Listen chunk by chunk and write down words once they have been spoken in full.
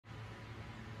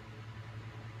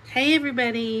Hey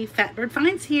everybody, Fatbird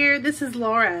Finds here. This is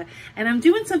Laura, and I'm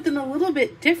doing something a little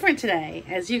bit different today,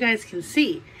 as you guys can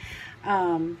see.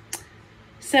 So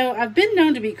I've been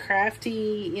known to be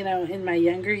crafty, in my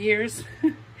younger years,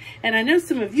 and I know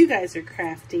some of you guys are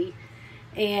crafty,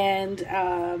 and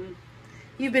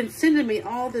you've been sending me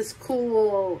all this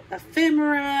cool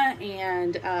ephemera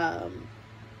and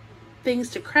things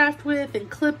to craft with, and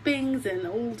clippings and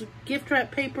old gift wrap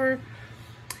paper,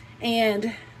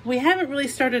 and we haven't really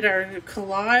started our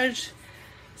collage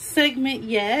segment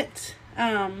yet.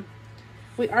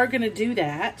 We are going to do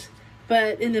that.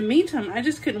 But in the meantime, I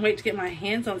just couldn't wait to get my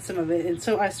hands on some of it. And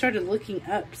so I started looking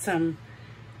up some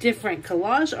different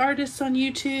collage artists on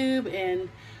YouTube and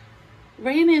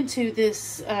ran into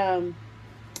this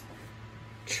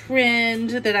trend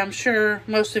that I'm sure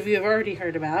most of you have already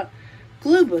heard about,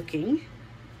 glue booking.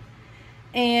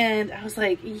 And I was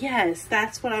like, yes,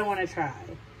 that's what I want to try.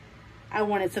 I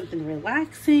wanted something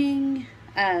relaxing,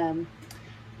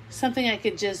 something I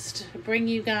could just bring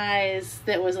you guys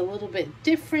that was a little bit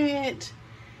different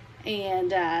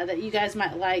and that you guys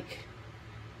might like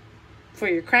for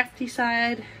your crafty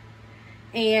side.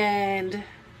 And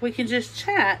we can just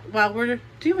chat while we're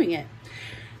doing it.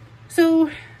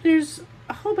 So there's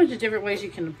a whole bunch of different ways you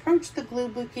can approach the glue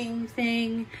booking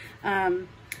thing. The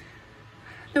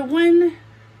one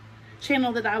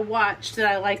channel that I watched that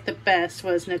I liked the best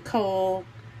was Nicole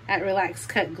at Relax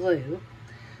Cut Glue.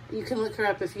 You can look her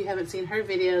up if you haven't seen her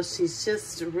videos. She's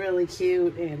just really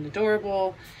cute and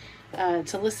adorable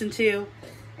to listen to,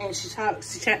 and she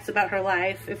chats about her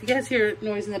life. If you guys hear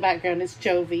noise in the background, it's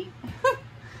Jovi.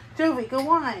 Jovi, go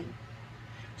on.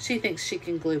 She thinks she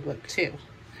can glue book too.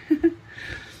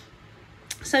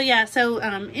 So yeah,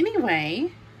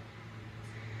 anyway,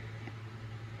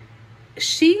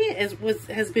 she has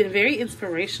been very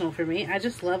inspirational for me. I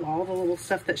just love all the little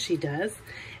stuff that she does.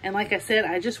 And like I said,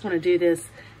 I just want to do this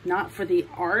not for the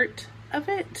art of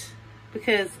it,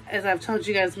 because as I've told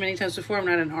you guys many times before, I'm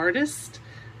not an artist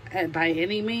by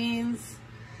any means.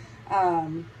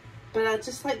 But I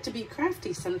just like to be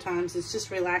crafty sometimes. It's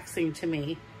just relaxing to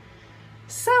me.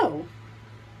 So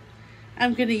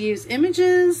I'm going to use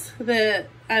images that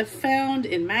I've found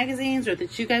in magazines or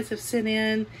that you guys have sent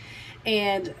in,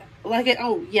 and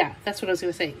oh yeah, that's what I was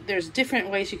going to say. There's different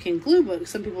ways you can glue book.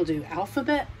 Some people do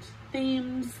alphabet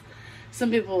themes. Some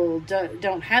people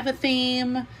don't have a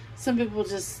theme. Some people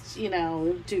just,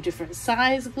 do different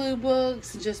size glue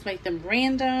books and just make them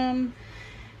random.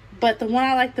 But the one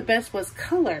I liked the best was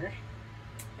color.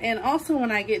 And also when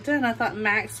I get done, I thought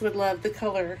Max would love the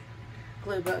color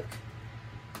glue book.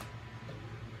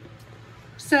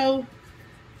 So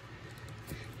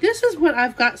this is what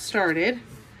I've got started.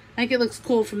 I think it looks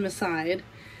cool from the side.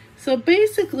 So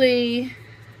basically,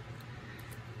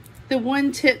 the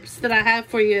one tips that I have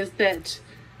for you is that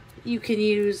you can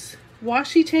use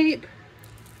washi tape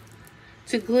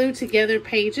to glue together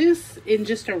pages in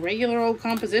just a regular old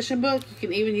composition book. You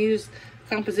can even use a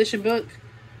composition book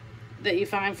that you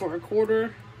find for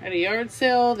 $1 at a yard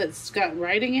sale that's got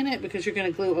writing in it, because you're going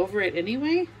to glue over it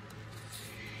anyway.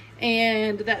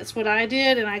 And that's what I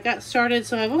did, and I got started.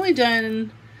 So I've only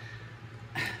done...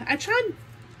 I tried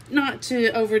not to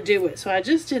overdo it, so I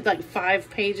just did like 5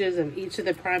 pages of each of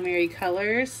the primary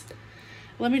colors.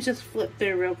 Let me just flip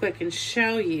through real quick and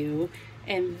show you,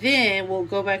 and then we'll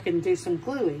go back and do some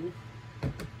gluing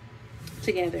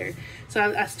together.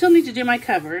 So I still need to do my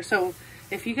cover, so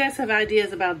if you guys have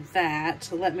ideas about that,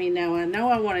 let me know. I know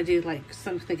I want to do like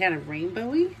something kind of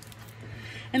rainbowy.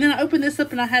 And then I opened this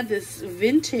up and I had this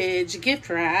vintage gift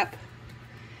wrap.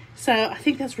 So I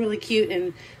think that's really cute,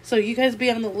 and so you guys be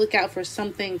on the lookout for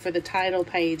something for the title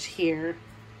page here.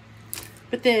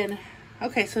 But then,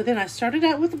 okay, so then I started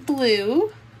out with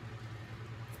blue.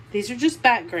 These are just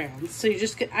backgrounds. So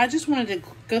I just wanted to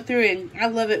go through, and I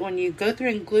love it when you go through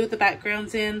and glue the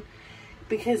backgrounds in,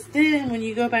 because then when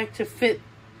you go back to fit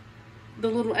the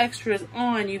little extras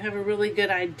on, you have a really good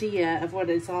idea of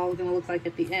what it's all going to look like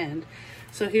at the end.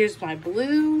 So here's my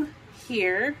blue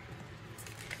here.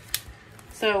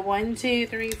 So 1, 2,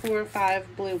 3, 4,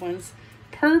 5 blue ones.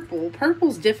 Purple.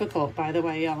 Purple's difficult, by the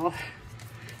way, y'all.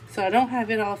 So I don't have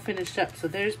it all finished up. So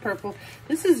there's purple.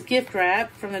 This is gift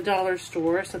wrap from the dollar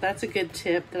store. So that's a good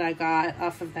tip that I got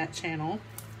off of that channel.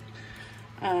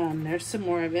 There's some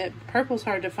more of it. Purple's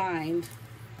hard to find.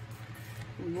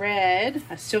 Red.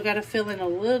 I still got to fill in a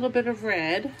little bit of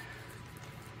red.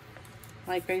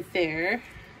 Like right there.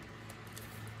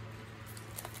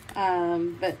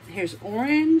 But here's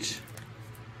orange.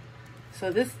 So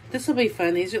this will be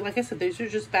fun. These are, like I said, these are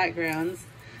just backgrounds.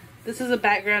 This is a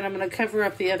background. I'm going to cover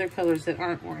up the other colors that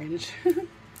aren't orange.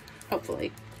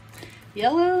 Hopefully.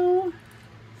 Yellow.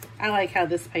 I like how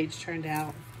this page turned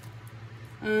out.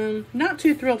 Not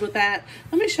too thrilled with that.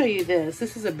 Let me show you this.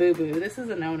 This is a boo-boo. This is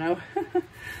a no-no.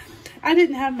 I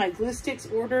didn't have my glue sticks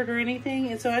ordered or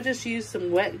anything, and so I just used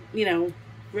some wet, you know,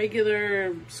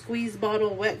 regular squeeze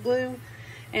bottle wet glue,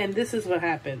 and this is what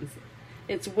happens.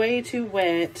 It's way too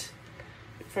wet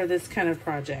for this kind of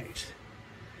project.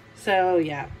 So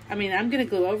yeah, I mean, I'm gonna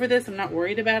glue over this. I'm not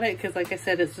worried about it because, like I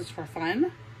said, it's just for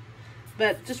fun,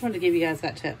 but just wanted to give you guys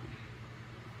that tip.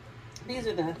 These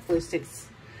are the glue sticks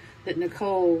that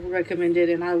Nicole recommended,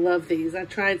 and I love these. I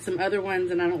tried some other ones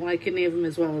and I don't like any of them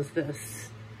as well as this.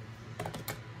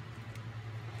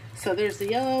 So there's the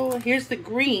yellow, here's the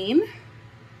green.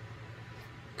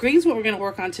 Green's what we're gonna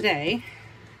work on today.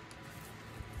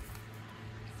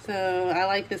 So I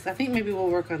like this. I think maybe we'll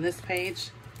work on this page,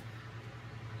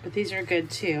 but these are good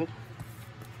too.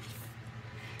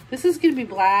 This is gonna be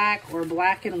black or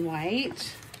black and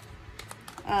white.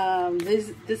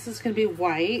 This is gonna be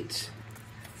white.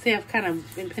 See, I've kind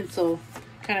of, in pencil,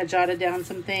 kind of jotted down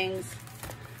some things.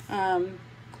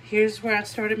 Here's where I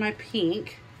started my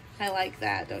pink. I like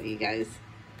that, don't you guys?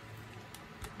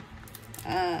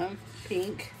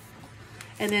 Pink.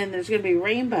 And then there's going to be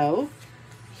rainbow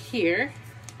here.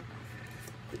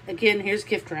 Again, here's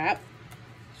gift wrap.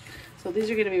 So these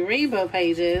are going to be rainbow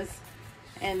pages.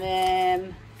 And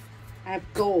then I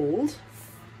have gold,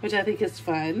 which I think is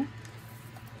fun.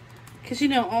 Because, you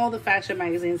know, all the fashion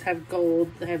magazines have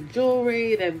gold. They have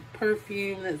jewelry, they have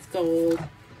perfume that's gold.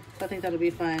 So I think that'll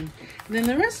be fun. And then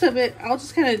the rest of it, I'll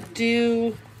just kind of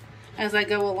do as I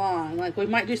go along. Like, we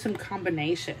might do some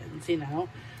combinations, you know,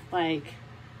 like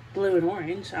blue and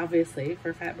orange, obviously,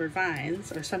 for Fatbird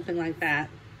Vines or something like that.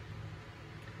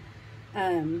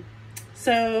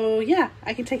 So, yeah,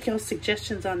 I can take y'all's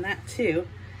suggestions on that, too.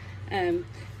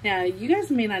 Now, you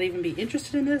guys may not even be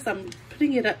interested in this. I'm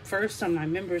putting it up first on my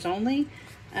members only.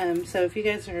 So if you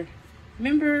guys are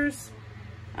members,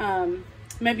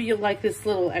 maybe you'll like this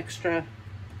little extra,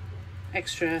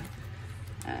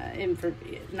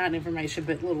 not information,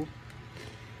 but little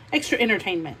extra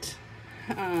entertainment.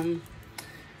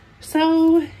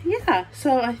 So yeah,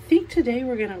 so I think today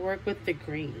we're going to work with the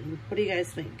green. What do you guys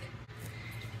think?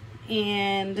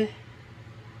 And,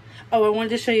 oh, I wanted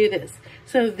to show you this.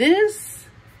 So this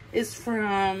is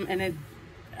from an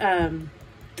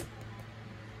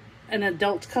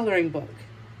adult coloring book.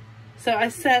 So I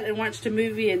sat and watched a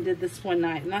movie and did this one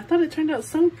night, and I thought it turned out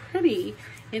so pretty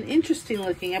and interesting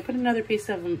looking. I put another piece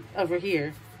of them over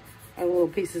here, or little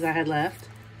pieces I had left.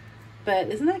 But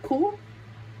isn't that cool?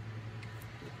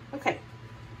 Okay,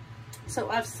 so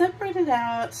I've separated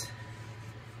out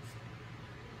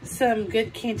some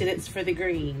good candidates for the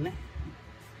green,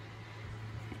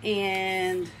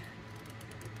 and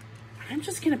I'm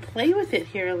just going to play with it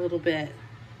here a little bit.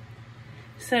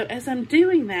 So as I'm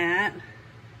doing that,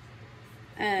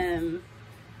 I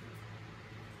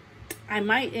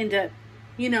might end up,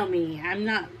 you know me, I'm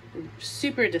not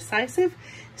super decisive,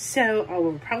 so I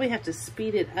will probably have to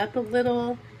speed it up a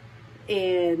little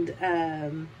and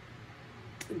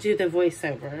do the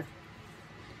voiceover.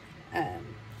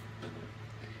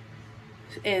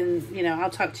 And, you know, I'll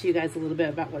talk to you guys a little bit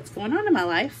about what's going on in my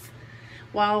life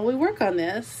while we work on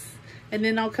this. And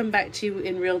then I'll come back to you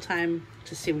in real time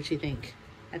to see what you think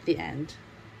at the end.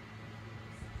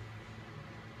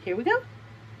 Here we go.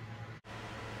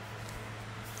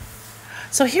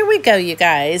 So here we go, you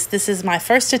guys. This is my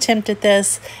first attempt at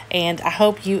this, and I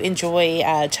hope you enjoy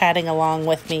chatting along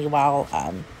with me while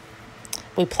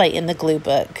we play in the glue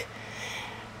book.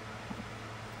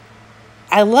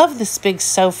 I love this big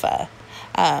sofa.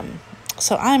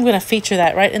 So I'm going to feature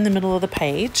that right in the middle of the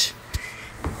page.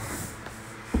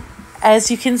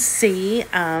 As you can see,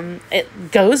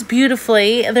 it goes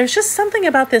beautifully. There's just something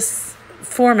about this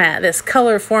format, this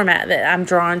color format, that I'm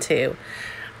drawn to.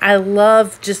 I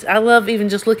love even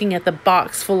just looking at the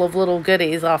box full of little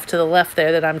goodies off to the left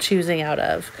there that I'm choosing out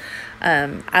of.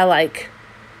 I like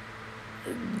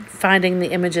finding the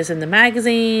images in the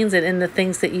magazines and in the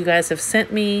things that you guys have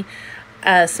sent me.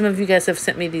 Some of you guys have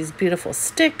sent me these beautiful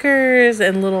stickers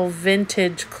and little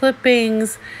vintage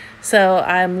clippings. So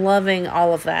I'm loving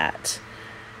all of that.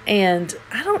 And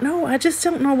I don't know, I just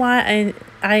don't know why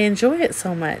I enjoy it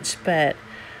so much. But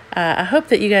I hope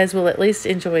that you guys will at least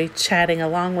enjoy chatting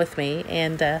along with me.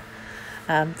 And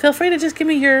feel free to just give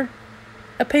me your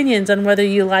opinions on whether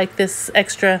you like this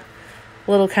extra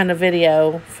little kind of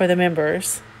video for the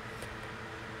members.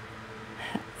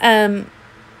 I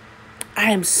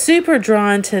am super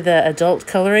drawn to the adult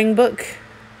coloring book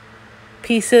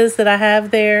pieces that I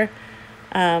have there,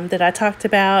 that I talked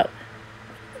about.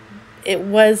 It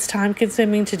was time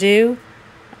consuming to do.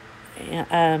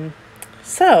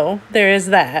 So there is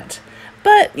that.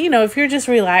 But, you know, if you're just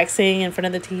relaxing in front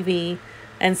of the TV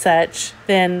and such,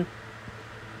 then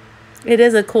it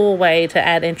is a cool way to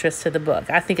add interest to the book.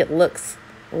 I think it looks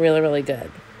really, really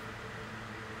good.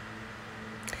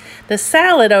 The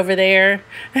salad over there,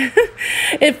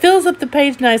 it fills up the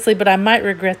page nicely, but I might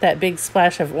regret that big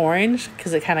splash of orange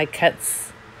because it kind of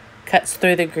cuts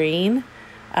through the green.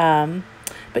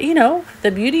 But, you know,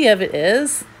 the beauty of it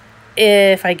is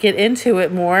if I get into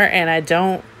it more and I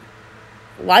don't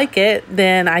like it,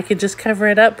 then I can just cover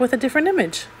it up with a different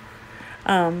image.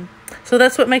 So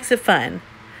that's what makes it fun.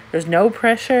 There's no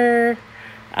pressure.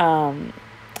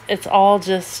 It's all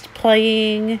just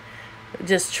playing,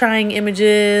 just trying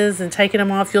images and taking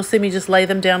them off. You'll see me just lay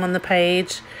them down on the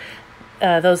page.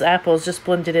 Those apples just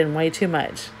blended in way too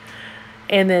much.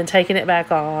 And then taking it back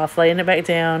off, laying it back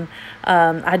down.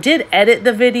 I did edit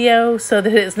the video so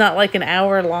that it's not like an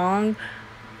hour long.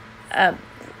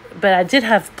 But I did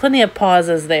have plenty of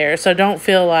pauses there. So don't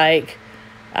feel like,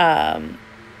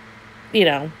 you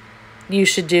know, you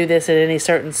should do this at any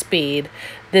certain speed.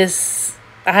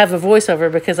 I have a voiceover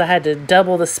because I had to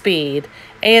double the speed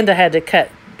and I had to cut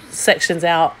sections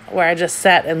out where I just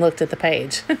sat and looked at the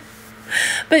page.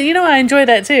 But, you know, I enjoy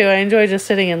that too. I enjoy just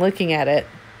sitting and looking at it.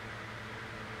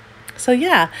 So,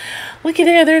 yeah, looky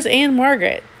there. There's Anne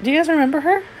Margaret. Do you guys remember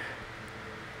her?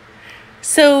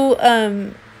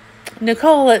 So,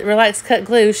 Nicole at Relax Cut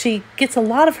Glue, she gets a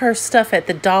lot of her stuff at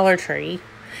the Dollar Tree.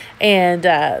 And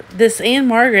this Anne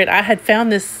Margaret, I had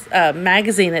found this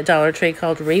magazine at Dollar Tree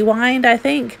called Rewind, I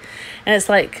think. And it's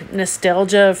like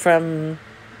nostalgia from,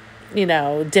 you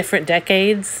know, different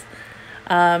decades.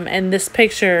 And this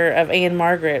picture of Anne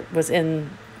Margaret was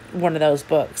in one of those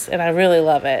books. And I really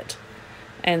love it.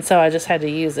 And so I just had to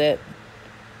use it.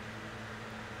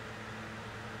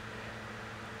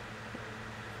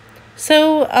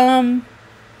 So,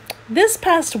 this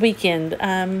past weekend,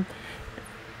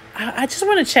 I just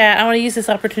want to chat. I want to use this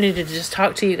opportunity to just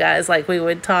talk to you guys like we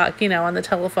would talk, you know, on the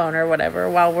telephone or whatever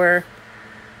while we're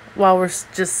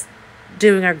just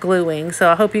doing our gluing. So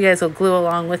I hope you guys will glue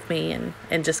along with me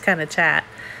and just kind of chat.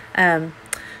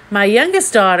 My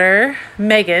youngest daughter,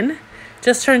 Megan,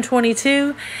 just turned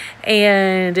 22,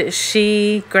 and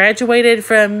she graduated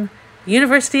from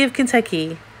University of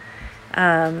Kentucky.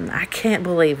 I can't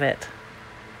believe it.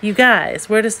 You guys,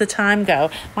 where does the time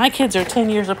go? My kids are 10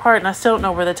 years apart, and I still don't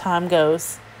know where the time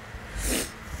goes.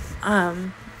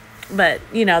 But,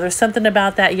 you know, there's something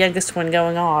about that youngest one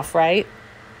going off, right?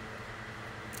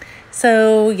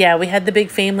 So, yeah, we had the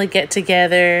big family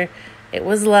get-together. It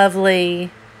was lovely.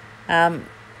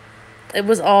 It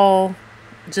was all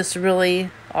just really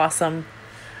awesome.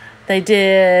 They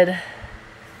did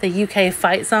the UK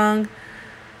fight song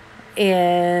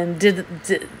and did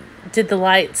the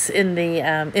lights in the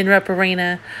INRUP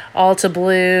arena all to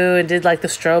blue and did like the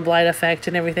strobe light effect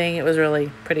and everything. It was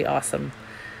really pretty awesome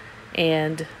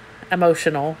and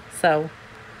emotional. So,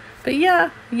 but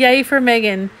yeah, yay for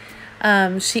Megan.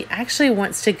 She actually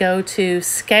wants to go to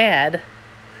SCAD.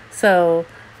 So,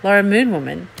 Laura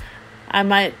Moonwoman, I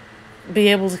might be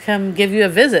able to come give you a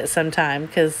visit sometime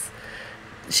because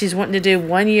she's wanting to do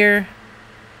 1 year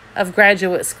of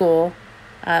graduate school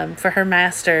for her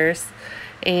master's,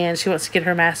 and she wants to get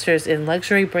her master's in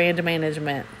luxury brand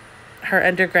management. Her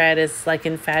undergrad is like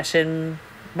in fashion,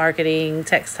 marketing,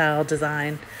 textile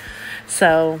design.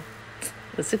 So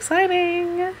it's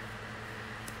exciting.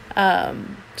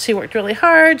 She worked really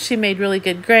hard. She made really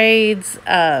good grades.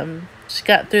 She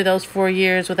got through those 4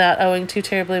 years without owing too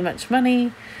terribly much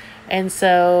money. And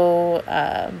so,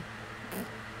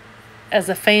 as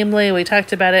a family, we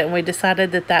talked about it and we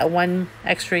decided that 1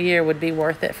 extra year would be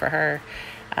worth it for her,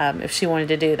 if she wanted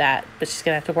to do that. But she's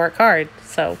going to have to work hard.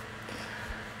 So,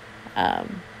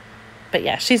 but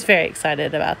yeah, she's very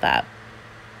excited about that.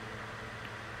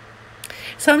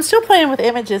 So I'm still playing with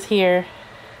images here.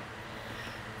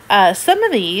 Some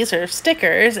of these are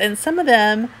stickers, and some of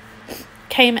them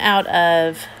came out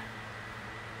of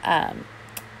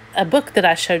a book that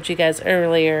I showed you guys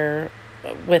earlier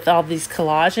with all these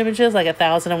collage images, like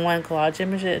 1001 collage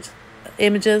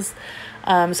images.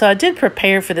 So I did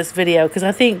prepare for this video because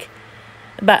I think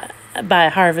by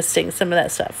harvesting some of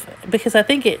that stuff, because I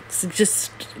think it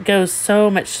just goes so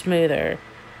much smoother.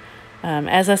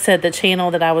 As I said, the channel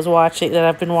that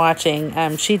I've been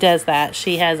watching, she does that.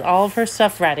 She has all of her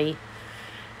stuff ready,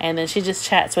 and then she just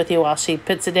chats with you while she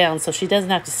puts it down, so she doesn't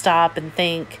have to stop and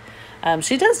think.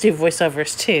 She does do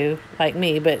voiceovers too, like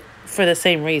me, but for the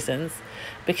same reasons,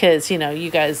 because, you know, you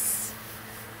guys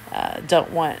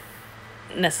don't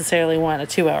necessarily want a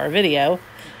 2-hour video.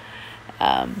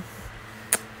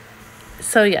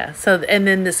 So yeah, and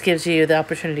then this gives you the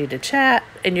opportunity to chat,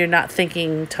 and you're not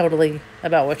thinking totally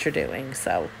about what you're doing.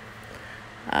 So,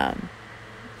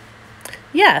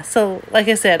 yeah, so like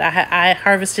I said, I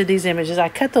harvested these images. I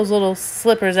cut those little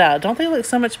slippers out. Don't they look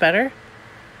so much better?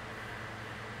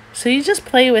 So you just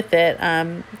play with it.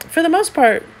 For the most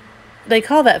part, they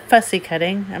call that fussy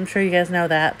cutting. I'm sure you guys know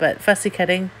that, but fussy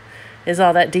cutting is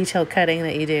all that detailed cutting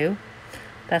that you do.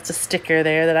 That's a sticker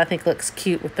there that I think looks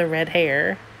cute with the red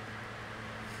hair.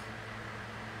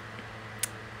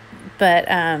 But,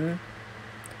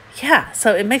 yeah,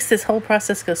 so it makes this whole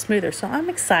process go smoother. So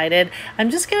I'm excited. I'm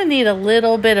just going to need a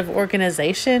little bit of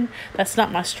organization. That's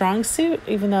not my strong suit,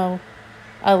 even though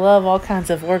I love all kinds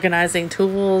of organizing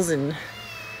tools and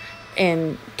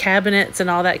cabinets and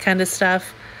all that kind of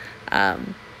stuff.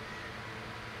 I'm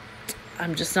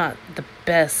just not the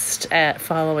best at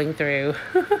following through.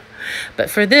 But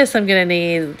for this, I'm going to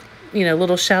need,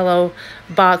 little shallow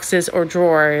boxes or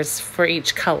drawers for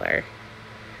each color.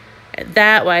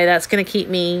 That way, that's going to keep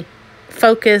me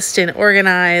focused and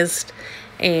organized.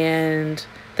 And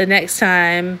the next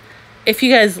time, if you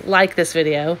guys like this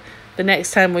video, the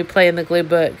next time we play in the glue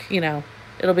book,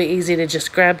 it'll be easy to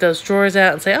just grab those drawers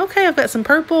out and say, okay, I've got some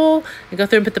purple, and go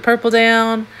through and put the purple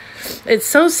down. It's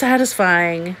so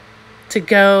satisfying to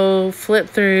go flip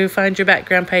through, find your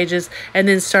background pages, and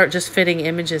then start just fitting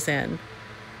images in.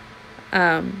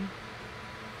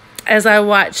 As I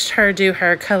watched her do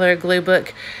her color glue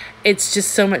book, it's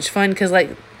just so much fun because,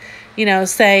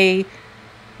 say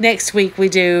next week we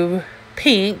do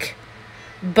pink,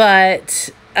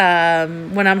 but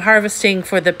when I'm harvesting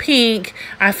for the pink,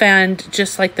 I found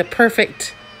just like the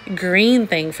perfect green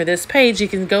thing for this page. You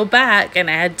can go back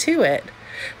and add to it.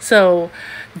 So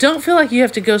don't feel like you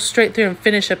have to go straight through and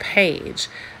finish a page.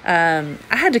 I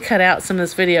had to cut out some of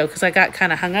this video because I got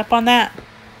kind of hung up on that.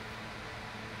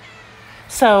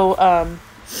 So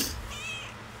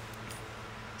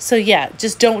yeah,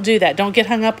 just don't do that. Don't get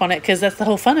hung up on it because that's the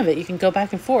whole fun of it. You can go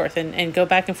back and forth and go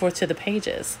back and forth to the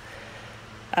pages.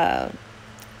 And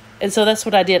so that's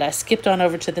what I did. I skipped on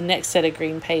over to the next set of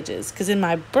green pages because in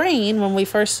my brain, when we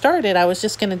first started, I was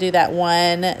just going to do that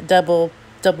one double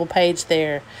page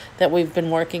there that we've been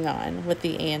working on with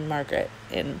the Anne Margaret.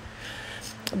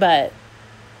 But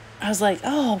I was like,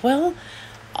 oh, well,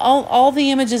 all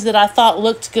the images that I thought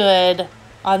looked good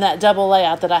on that double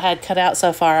layout that I had cut out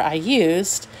so far, I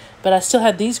used, but I still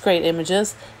had these great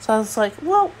images. So I was like,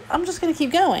 well, I'm just going to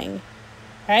keep going,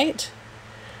 right?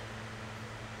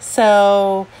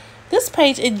 So this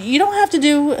page, you don't have to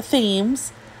do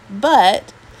themes,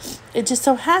 but it just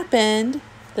so happened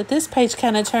that this page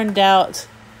kind of turned out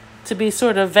to be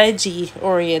sort of veggie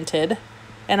oriented,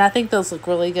 and I think those look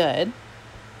really good.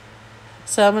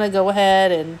 So I'm going to go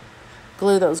ahead and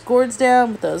glue those gourds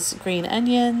down with those green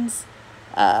onions,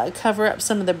 cover up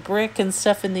some of the brick and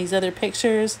stuff in these other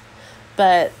pictures,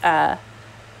 but I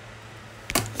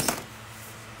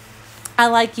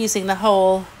like using the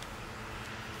whole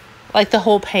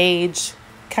page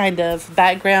kind of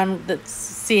background.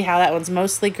 See how that one's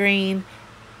mostly green,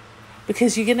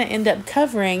 because you're going to end up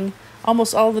covering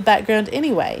almost all the background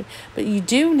anyway, but you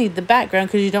do need the background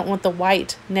because you don't want the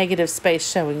white negative space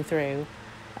showing through,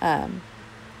 when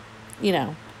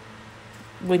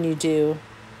you do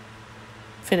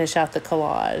finish out the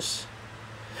collage.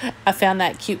 I found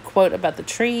that cute quote about the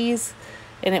trees,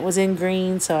 and it was in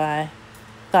green, so I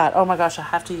thought, oh my gosh, I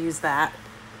have to use that.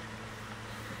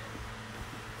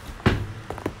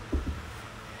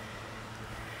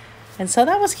 And so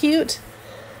that was cute.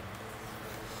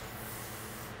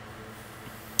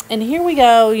 And here we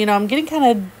go. I'm getting kind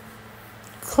of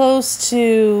close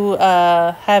to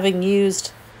having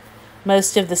used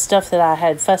most of the stuff that I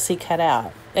had fussy cut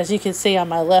out. As you can see on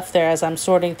my left there, as I'm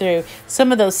sorting through,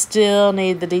 some of those still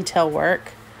need the detail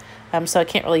work. So I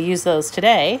can't really use those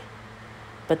today,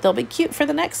 but they'll be cute for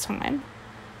the next time.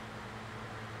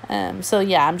 So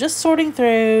yeah, I'm just sorting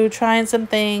through, trying some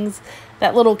things.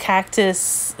 That little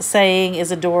cactus saying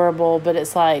is adorable, but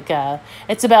it's like,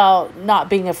 it's about not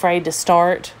being afraid to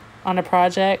start on a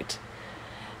project.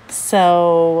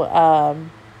 So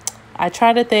I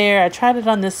tried it there. I tried it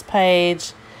on this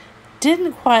page.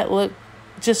 Didn't quite look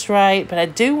just right, but I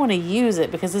do want to use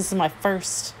it because this is my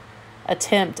first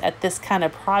attempt at this kind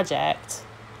of project.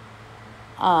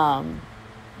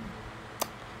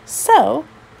 So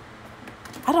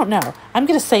I don't know. I'm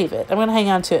going to save it. I'm going to hang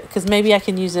on to it because maybe I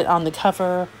can use it on the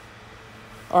cover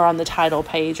or on the title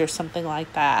page or something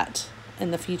like that in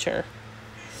the future.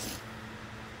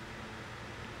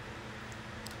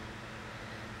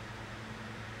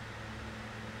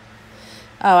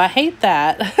 Oh, I hate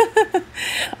that.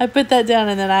 I put that down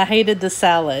and then I hated the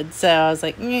salad. So I was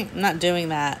like, I'm not doing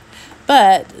that.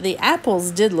 But the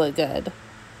apples did look good.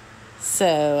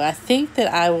 So I think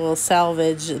that I will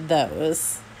salvage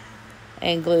those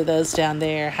and glue those down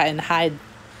there and hide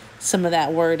some of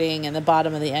that wording in the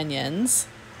bottom of the onions.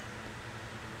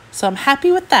 So I'm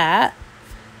happy with that.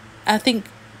 I think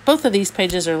both of these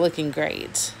pages are looking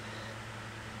great.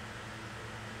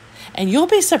 And you'll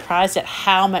be surprised at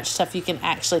how much stuff you can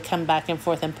actually come back and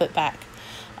forth and put back.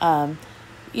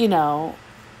 You know,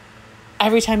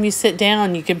 every time you sit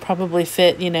down, you can probably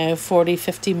fit, 40,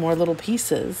 50 more little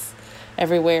pieces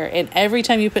everywhere. And every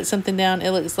time you put something down,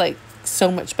 it looks like so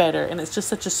much better. And it's just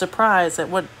such a surprise at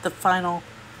what the final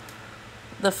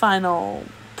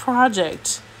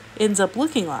project ends up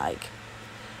looking like.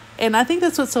 And I think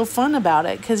that's what's so fun about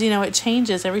it, because, it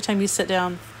changes every time you sit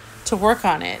down to work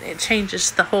on it. It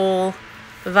changes the whole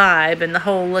vibe and the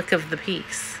whole look of the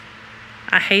piece.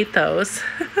 I hate those.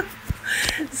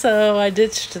 So I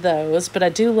ditched those, but I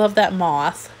do love that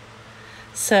moth.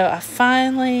 So I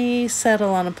finally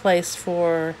settle on a place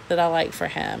that I like for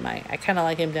him. I kind of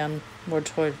like him down more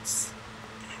towards...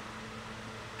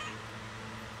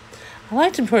 I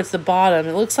liked him towards the bottom.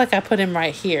 It looks like I put him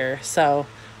right here, so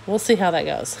we'll see how that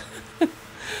goes.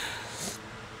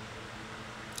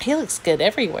 He looks good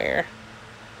everywhere.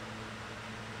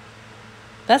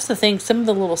 That's the thing. Some of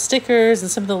the little stickers and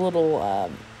some of the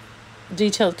little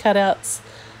detailed cutouts,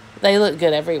 they look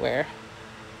good everywhere.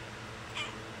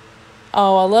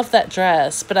 Oh, I love that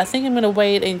dress, but I think I'm going to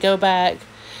wait and go back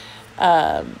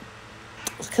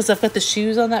because I've got the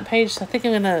shoes on that page. So I think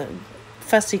I'm going to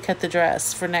fussy cut the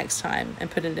dress for next time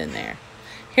and put it in there.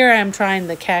 Here I am trying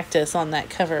the cactus on that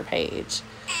cover page.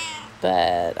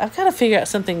 But I've got to figure out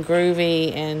something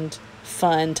groovy and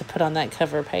fun to put on that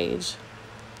cover page.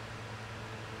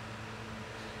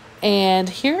 And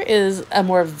here is a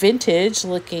more vintage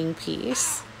looking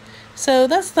piece. So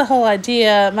that's the whole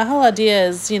idea. My whole idea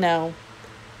is,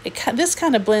 this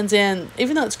kind of blends in,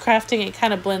 even though it's crafting, it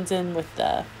kind of blends in with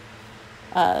the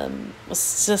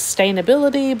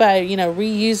sustainability by,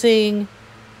 reusing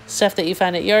stuff that you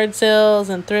find at yard sales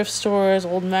and thrift stores,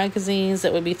 old magazines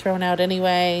that would be thrown out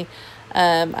anyway.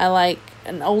 I like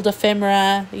an old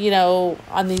ephemera,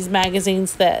 on these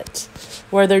magazines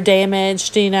where they're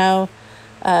damaged,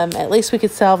 at least we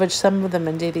could salvage some of them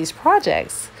and do these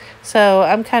projects. So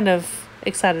I'm kind of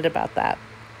excited about that.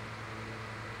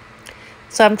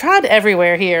 So I'm trying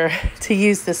everywhere here to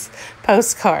use this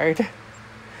postcard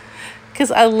because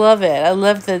I love it. I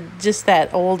love just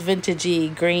that old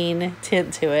vintagey green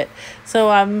tint to it. So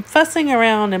I'm fussing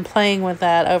around and playing with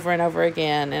that over and over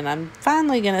again, and I'm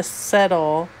finally going to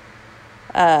settle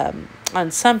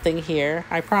on something here,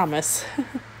 I promise.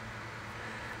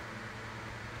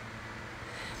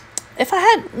 If I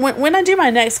had, when I do my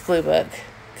next glue book,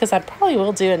 because I probably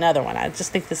will do another one. I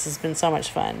just think this has been so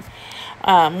much fun.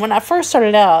 When I first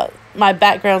started out, my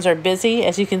backgrounds are busy,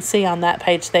 as you can see on that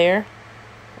page there,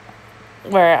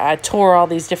 where I tore all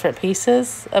these different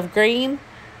pieces of green.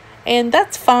 And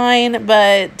that's fine,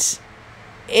 but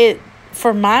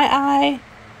for my eye,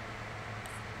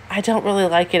 I don't really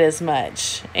like it as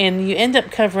much. And you end up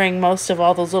covering most of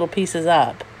all those little pieces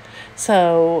up.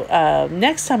 So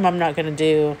next time I'm not going to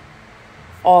do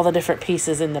all the different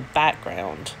pieces in the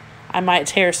background. I might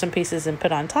tear some pieces and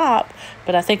put on top,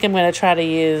 but I think I'm going to try to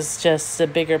use just the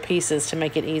bigger pieces to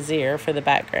make it easier for the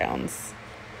backgrounds.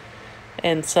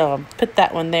 And so I'll put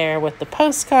that one there with the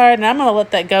postcard, and I'm going to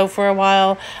let that go for a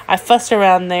while. I fussed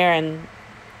around there and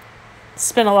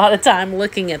spent a lot of time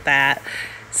looking at that.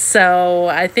 So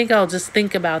I think I'll just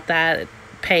think about that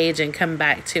page and come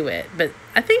back to it. But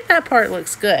I think that part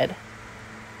looks good.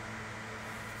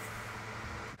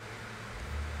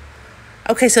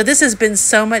 Okay, so this has been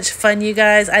so much fun, you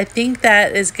guys. I think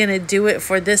that is going to do it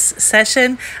for this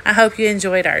session. I hope you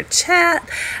enjoyed our chat.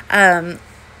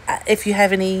 If you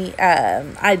have any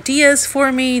ideas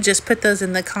for me, just put those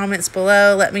in the comments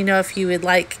below. Let me know if you would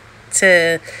like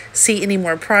to see any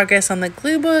more progress on the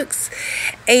glue books.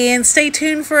 And stay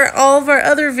tuned for all of our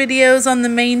other videos on the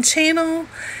main channel.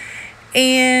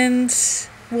 And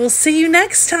we'll see you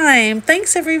next time.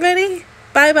 Thanks, everybody.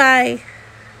 Bye-bye.